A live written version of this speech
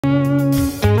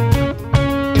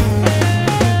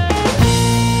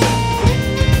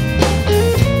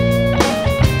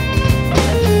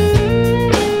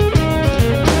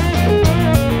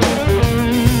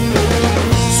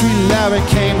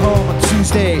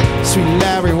Sweet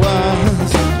Larry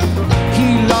was. He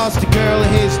lost the girl of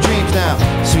his dreams now.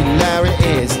 Sweet Larry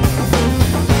is.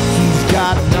 He's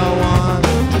got no one.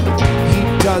 He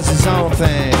does his own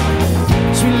thing.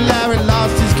 Sweet Larry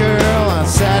lost his girl on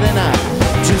Saturday night,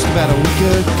 just about a week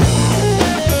ago.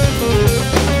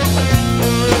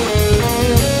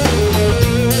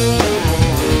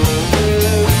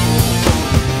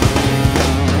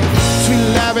 Sweet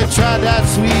Larry tried that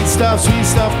sweet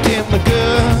stuff didn't look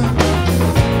good.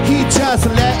 He tries to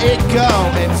let it go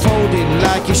and fold it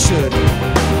like he should.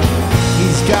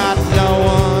 He's got no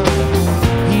one,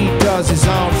 he does his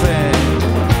own thing.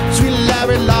 Sweet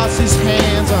Larry lost his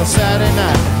hands on Saturday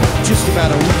night, just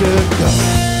about a week ago.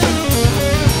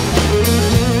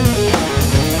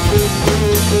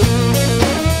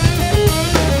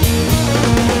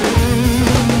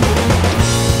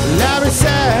 Larry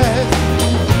said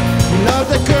he loved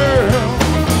the girl.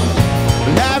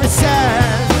 Larry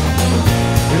said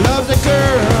he loved the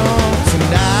girl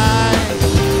tonight.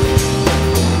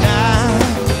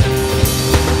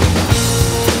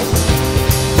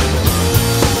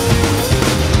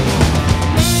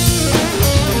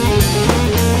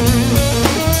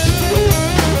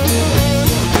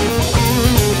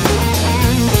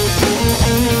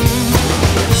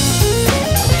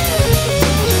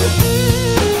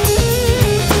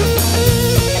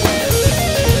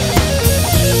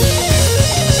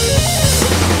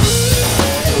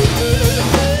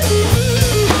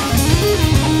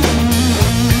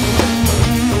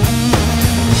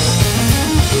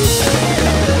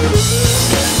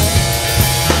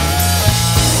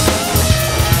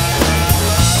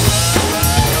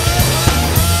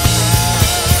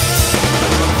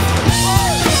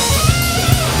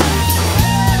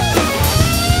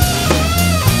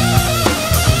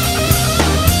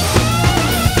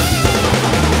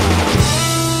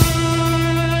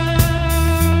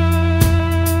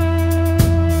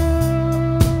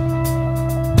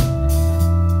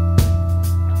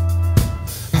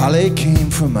 Holly came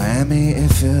from Miami,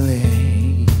 FLA,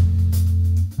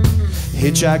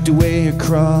 hitchhiked away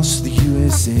across the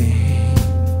USA,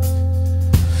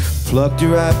 plucked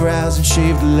her eyebrows and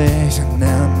shaved her legs, and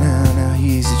now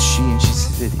here's it she, and she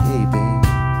said, hey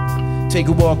babe, take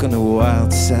a walk on the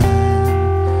wild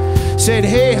side. Said,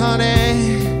 hey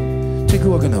honey, take a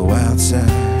walk on the wild side.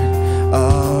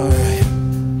 Alright.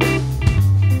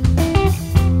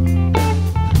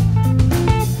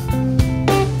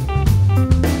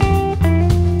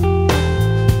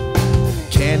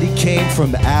 Came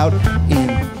from out in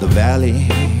the valley.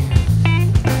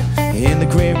 In the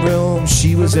great room,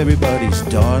 she was everybody's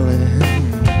darling,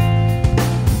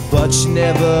 but she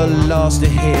never lost her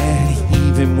head,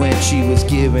 even when she was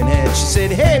giving head. She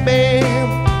said, hey babe,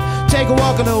 take a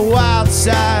walk on the wild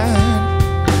side.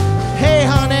 Hey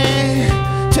honey,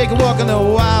 take a walk on the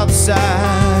wild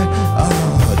side.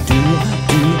 Oh, do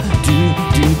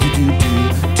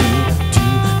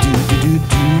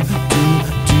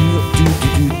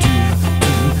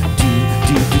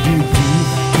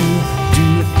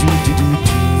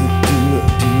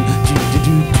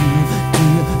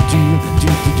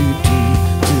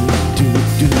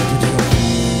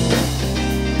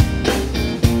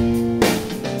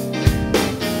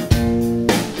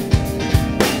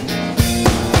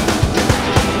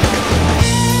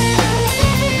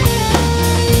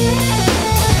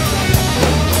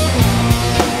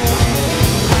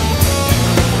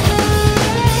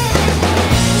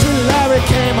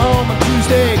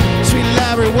Sweet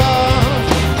Larry was.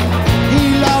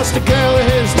 He lost the girl of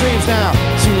his dreams now.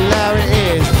 Sweet Larry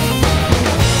is.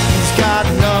 He's got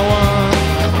no one.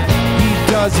 He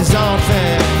does his own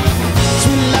thing.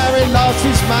 Sweet Larry lost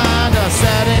his mind on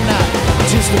Saturday night,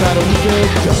 just about a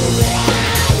week ago.